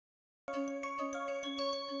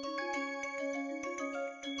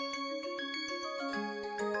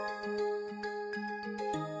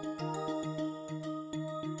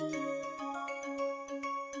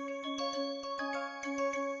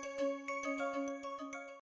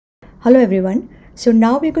Hello everyone. So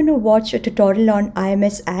now we're going to watch a tutorial on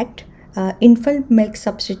IMS Act, Infant Milk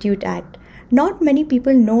Substitute Act. Not many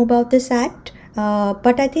people know about this act,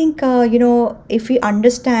 but I think if we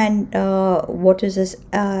understand what is this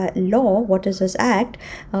law, what is this act,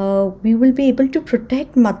 we will be able to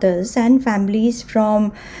protect mothers and families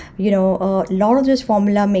from a lot of this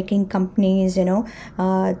formula making companies.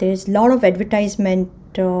 There's a lot of advertisement.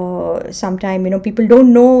 Sometime people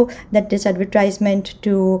don't know that this advertisement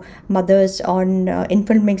to mothers on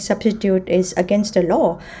infant milk substitute is against the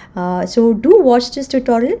law. So do watch this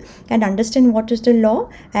tutorial and understand what is the law,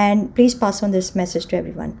 and please pass on this message to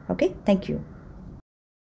everyone. Okay, thank you.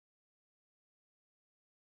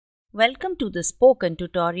 Welcome to the spoken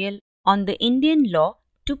tutorial on the Indian law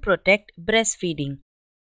to protect breastfeeding.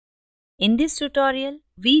 In this tutorial,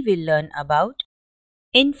 we will learn about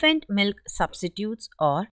Infant Milk Substitutes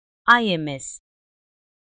or IMS.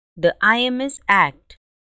 The IMS Act.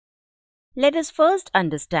 Let us first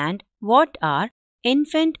understand what are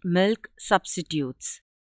infant milk substitutes.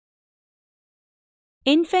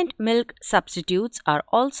 Infant milk substitutes are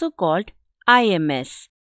also called IMS.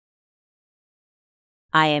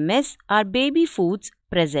 IMS are baby foods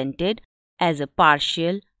presented as a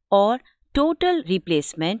partial or total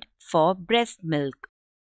replacement for breast milk.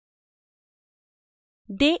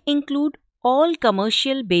 They include all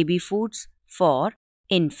commercial baby foods for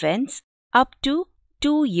infants up to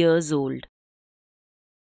 2 years old.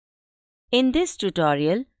 In this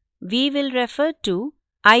tutorial, we will refer to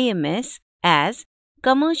IMS as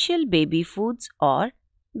commercial baby foods or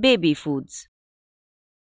baby foods.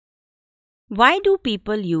 Why do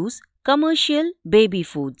people use commercial baby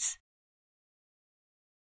foods?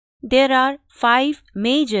 There are 5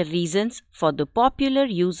 major reasons for the popular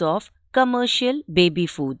use of commercial baby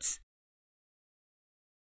foods.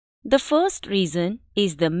 The first reason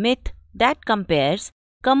is the myth that compares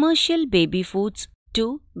commercial baby foods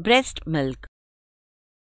to breast milk.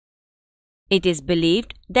 It is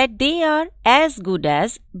believed that they are as good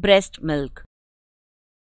as breast milk.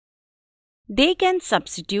 They can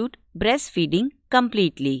substitute breastfeeding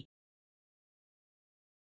completely.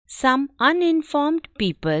 Some uninformed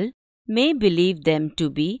people may believe them to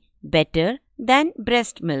be better than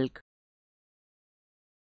breast milk.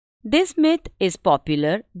 This myth is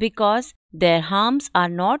popular because their harms are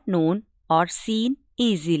not known or seen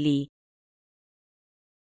easily.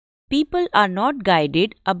 People are not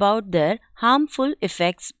guided about their harmful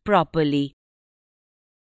effects properly.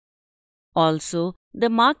 Also,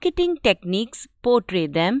 the marketing techniques portray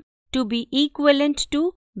them to be equivalent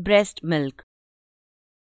to breast milk.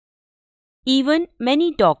 Even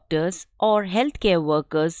many doctors or healthcare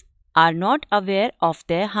workers are not aware of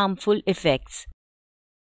their harmful effects.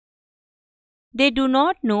 They do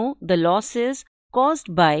not know the losses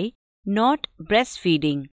caused by not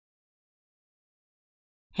breastfeeding.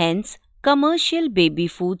 Hence, commercial baby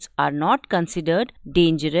foods are not considered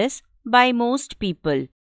dangerous by most people.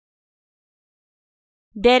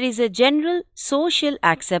 There is a general social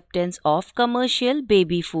acceptance of commercial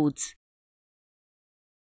baby foods.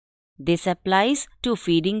 This applies to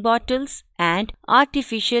feeding bottles and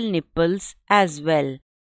artificial nipples as well.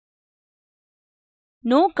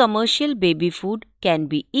 No commercial baby food can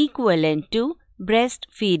be equivalent to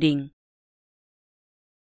breastfeeding.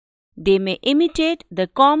 They may imitate the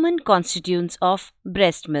common constituents of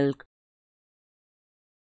breast milk.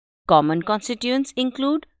 Common constituents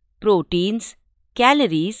include proteins,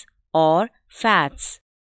 calories, or fats.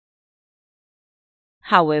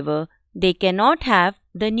 However, they cannot have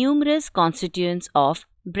the numerous constituents of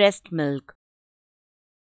breast milk.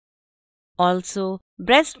 Also,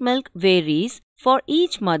 breast milk varies for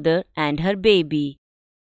each mother and her baby.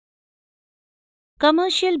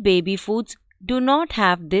 Commercial baby foods do not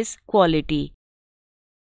have this quality.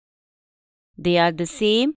 They are the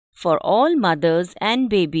same for all mothers and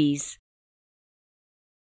babies.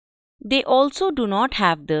 They also do not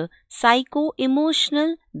have the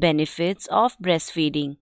psycho-emotional benefits of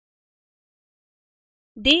breastfeeding.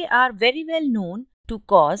 They are very well known to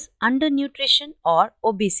cause undernutrition or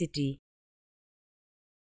obesity.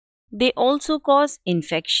 They also cause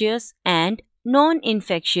infectious and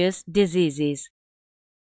non-infectious diseases.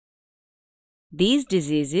 These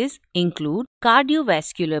diseases include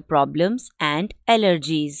cardiovascular problems and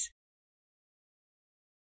allergies.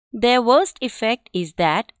 Their worst effect is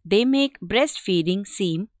that they make breastfeeding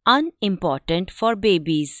seem unimportant for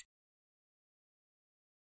babies.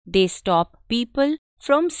 they stop people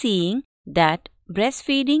from seeing that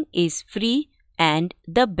breastfeeding is free and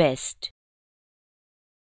the best.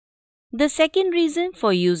 The second reason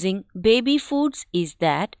for using baby foods is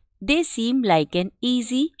that they seem like an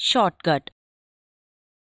easy shortcut.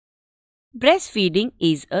 Breastfeeding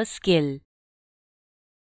is a skill.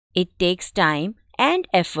 It takes time and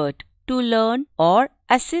effort to learn or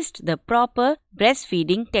assist the proper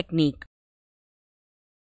breastfeeding technique.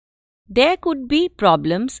 There could be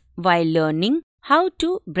problems while learning how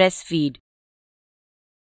to breastfeed.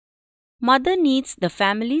 Mother needs the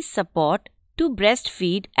family's support to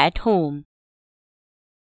breastfeed at home.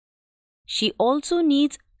 She also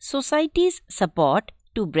needs society's support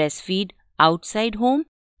to breastfeed outside home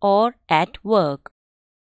or at work.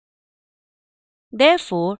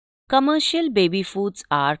 Therefore, commercial baby foods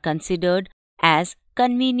are considered as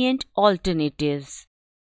convenient alternatives.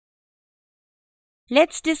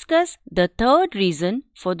 Let's discuss the third reason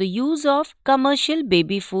for the use of commercial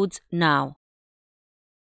baby foods now.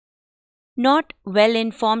 Not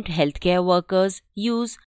well-informed healthcare workers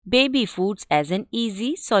use baby foods as an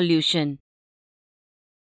easy solution.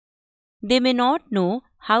 They may not know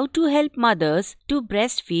how to help mothers to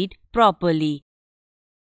breastfeed properly.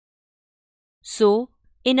 So,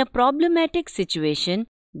 in a problematic situation,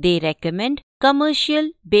 they recommend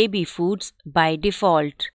commercial baby foods by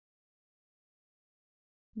default.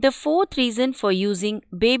 The fourth reason for using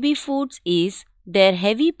baby foods is their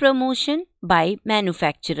heavy promotion by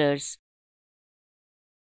manufacturers.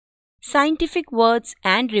 Scientific words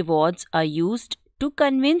and rewards are used to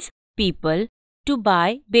convince people to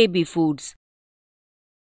buy baby foods.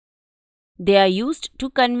 They are used to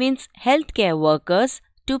convince healthcare workers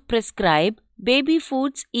to prescribe baby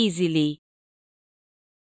foods easily.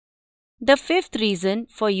 The fifth reason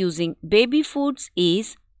for using baby foods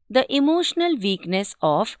is the emotional weakness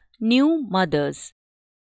of new mothers.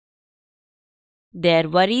 Their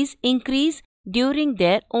worries increase during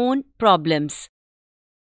their own problems.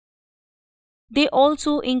 They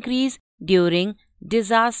also increase during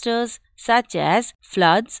disasters such as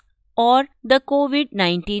floods or the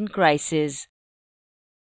COVID-19 crisis.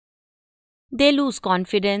 They lose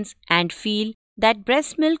confidence and feel that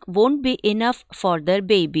breast milk won't be enough for their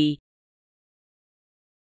baby.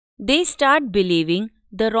 They start believing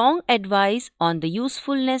the wrong advice on the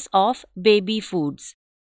usefulness of baby foods.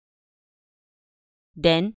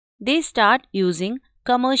 Then they start using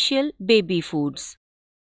commercial baby foods.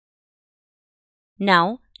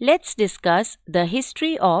 Now let's discuss the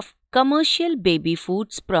history of commercial baby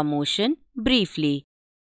foods promotion briefly.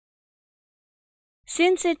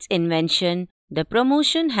 Since its invention, the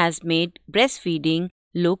promotion has made breastfeeding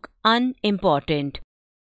look unimportant.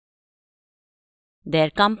 Their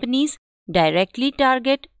companies directly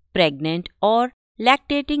target pregnant or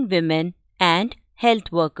lactating women and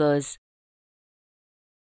health workers.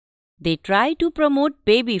 They try to promote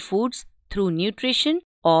baby foods through nutrition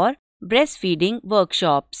or breastfeeding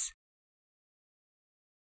workshops.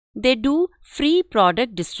 They do free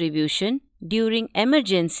product distribution during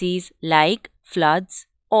emergencies like floods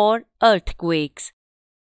or earthquakes.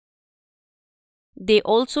 They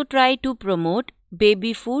also try to promote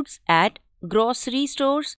baby foods at grocery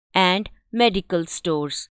stores and medical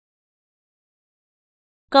stores.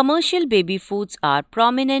 Commercial baby foods are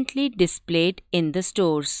prominently displayed in the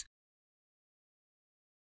stores.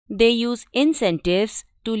 They use incentives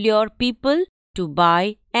to lure people to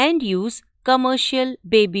buy and use commercial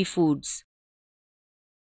baby foods.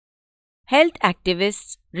 Health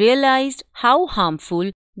activists realized how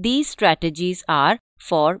harmful these strategies are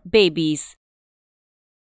for babies.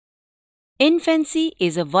 Infancy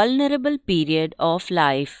is a vulnerable period of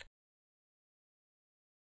life.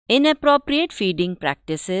 Inappropriate feeding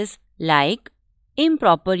practices like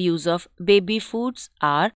improper use of baby foods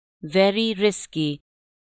are very risky.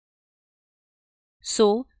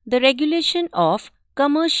 So, the regulation of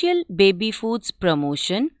commercial baby foods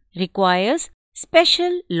promotion requires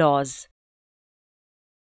special laws.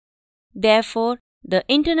 Therefore, the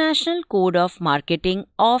International Code of Marketing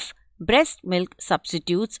of Breast Milk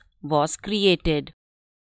Substitutes was created.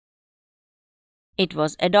 It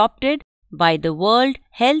was adopted by the World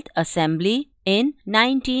Health Assembly in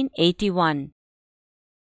 1981.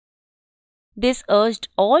 This urged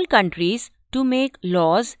all countries to make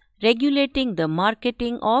laws regulating the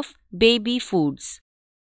marketing of baby foods.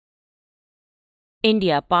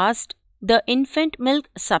 India passed the Infant Milk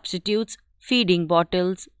Substitutes Feeding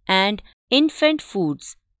Bottles and Infant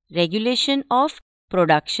Foods Regulation of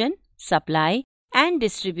Production, Supply and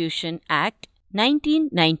Distribution Act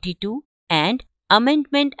 1992 and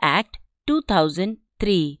Amendment Act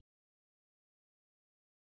 2003.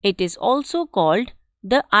 It is also called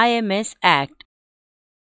the IMS Act.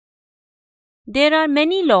 There are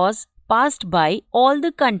many laws passed by all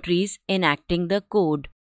the countries enacting the code.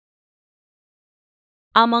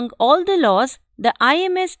 Among all the laws, the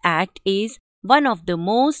IMS Act is one of the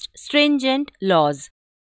most stringent laws.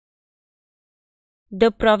 The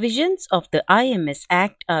provisions of the IMS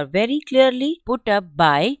Act are very clearly put up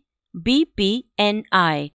by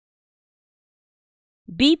BPNI.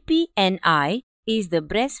 BPNI is the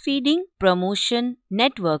Breastfeeding Promotion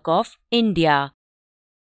Network of India.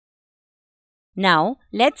 Now,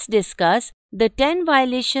 let's discuss the 10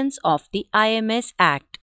 violations of the IMS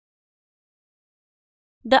Act.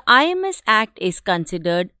 The IMS Act is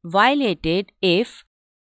considered violated if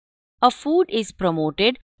a food is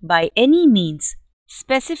promoted by any means,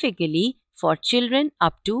 specifically for children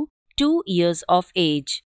up to 2 years of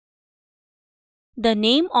age. The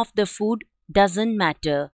name of the food doesn't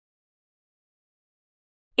matter.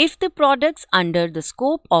 If the products under the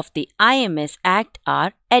scope of the IMS Act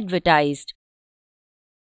are advertised.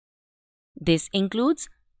 This includes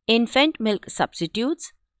infant milk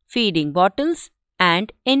substitutes, feeding bottles,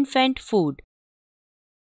 and infant food.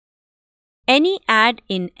 Any ad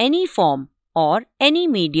in any form or any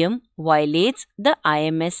medium violates the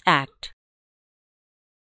IMS Act.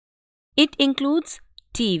 It includes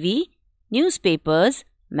TV, newspapers,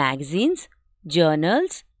 magazines,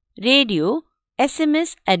 journals, radio,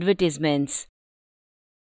 SMS advertisements.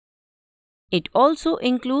 It also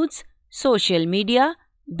includes social media,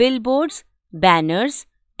 billboards, banners,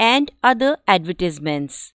 and other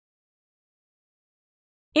advertisements.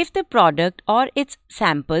 If the product or its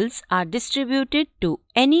samples are distributed to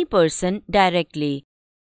any person directly.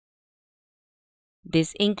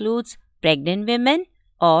 This includes pregnant women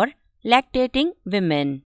or lactating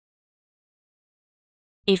women.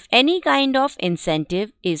 If any kind of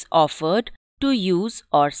incentive is offered to use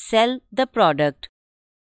or sell the product.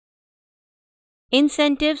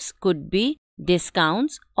 Incentives could be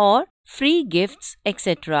discounts or free gifts,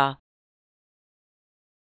 etc.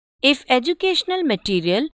 If educational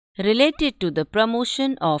material related to the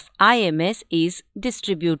promotion of IMS is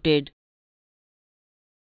distributed.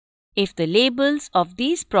 If the labels of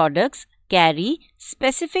these products carry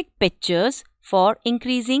specific pictures for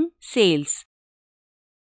increasing sales.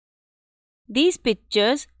 These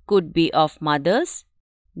pictures could be of mothers,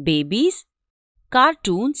 babies,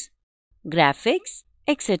 cartoons, graphics,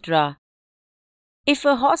 etc. If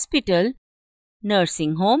a hospital,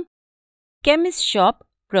 nursing home, chemist shop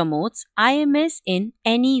promotes IMS in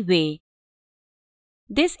any way.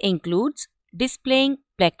 This includes displaying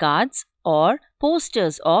placards or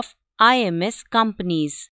posters of IMS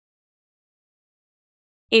companies.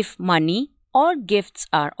 If money or gifts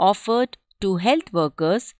are offered to health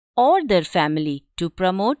workers or their family to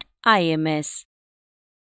promote IMS.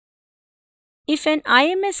 If an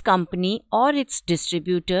IMS company or its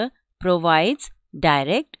distributor provides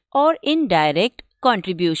direct or indirect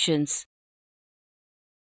contributions.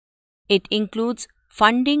 It includes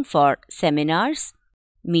funding for seminars,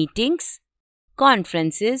 meetings,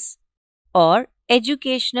 conferences, or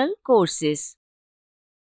educational courses.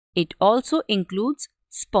 It also includes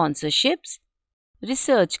sponsorships,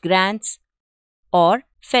 research grants, or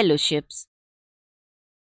fellowships.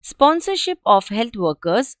 Sponsorship of health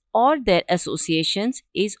workers or their associations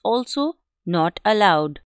is also not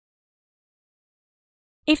allowed.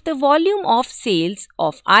 If the volume of sales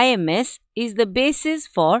of IMS is the basis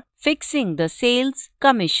for fixing the sales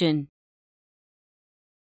commission.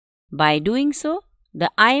 By doing so,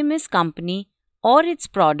 the IMS company or its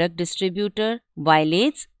product distributor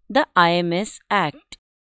violates the IMS Act.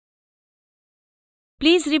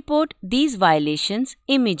 Please report these violations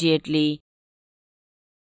immediately.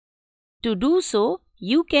 To do so,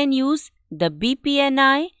 you can use the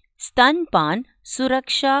BPNI Stanpan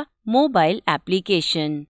Suraksha mobile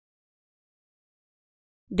application.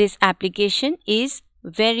 This application is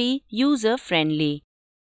very user-friendly.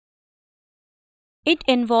 It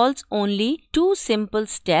involves only 2 simple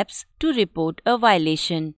steps to report a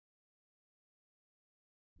violation.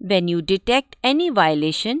 When you detect any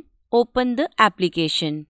violation, open the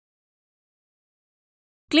application.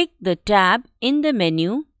 Click the tab in the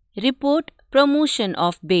menu Report Promotion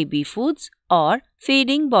of Baby Foods or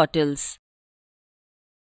Feeding Bottles.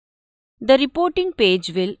 The reporting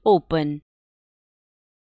page will open.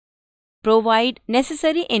 Provide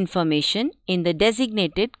necessary information in the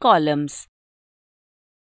designated columns.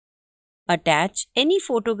 Attach any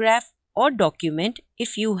photograph or document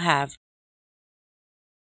if you have.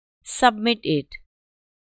 Submit it.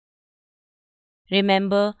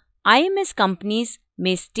 Remember, IMS companies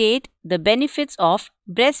may state the benefits of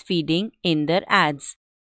breastfeeding in their ads.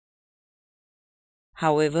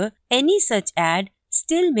 However, any such ad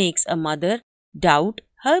still makes a mother doubt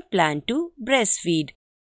her plan to breastfeed.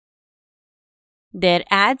 Their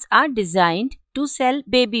ads are designed to sell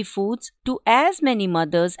baby foods to as many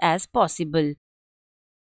mothers as possible.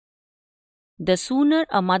 The sooner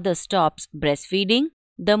a mother stops breastfeeding,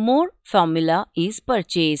 the more formula is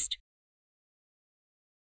purchased.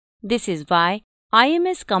 This is why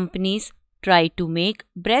IMS companies try to make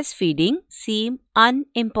breastfeeding seem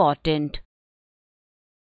unimportant.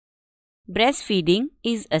 Breastfeeding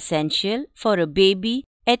is essential for a baby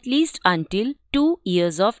at least until 2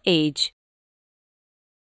 years of age.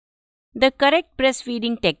 The correct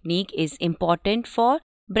breastfeeding technique is important for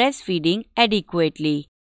breastfeeding adequately.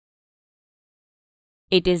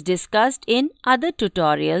 It is discussed in other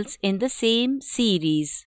tutorials in the same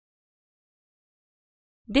series.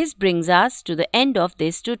 This brings us to the end of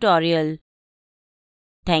this tutorial.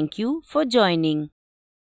 Thank you for joining.